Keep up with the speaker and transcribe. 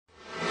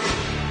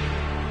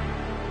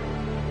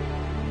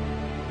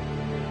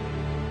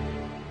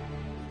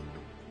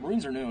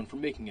Marines are known for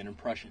making an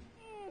impression,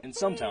 and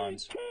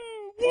sometimes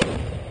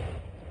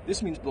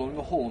this means blowing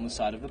a hole in the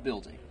side of a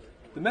building.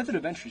 The method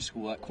of entry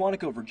school at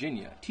Quantico,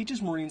 Virginia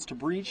teaches Marines to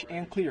breach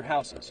and clear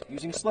houses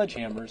using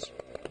sledgehammers,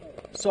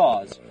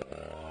 saws,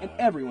 and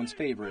everyone's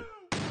favorite,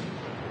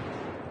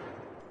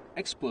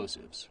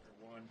 explosives.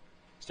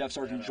 Staff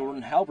Sergeant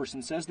Jordan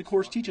Halverson says the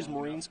course teaches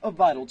Marines a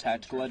vital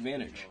tactical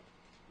advantage,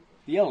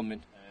 the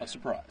element of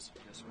surprise.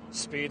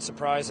 Speed,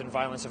 surprise, and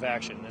violence of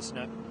action. It's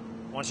not,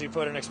 once you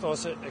put an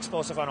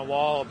explosive on a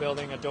wall, a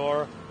building, a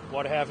door,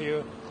 what have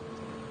you,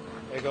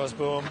 it goes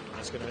boom.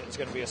 It's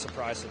gonna be a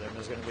surprise to them.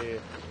 There's going to be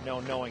no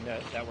knowing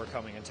that we're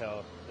coming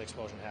until the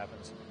explosion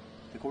happens.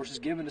 The course is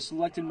given to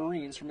selected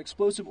Marines from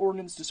Explosive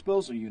Ordnance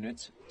Disposal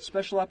Units,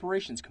 Special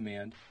Operations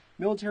Command,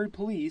 Military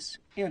Police,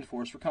 and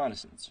Force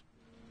Reconnaissance.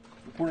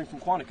 Reporting from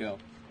Quantico,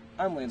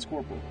 I'm Lance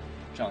Corporal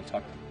John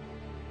Tucker.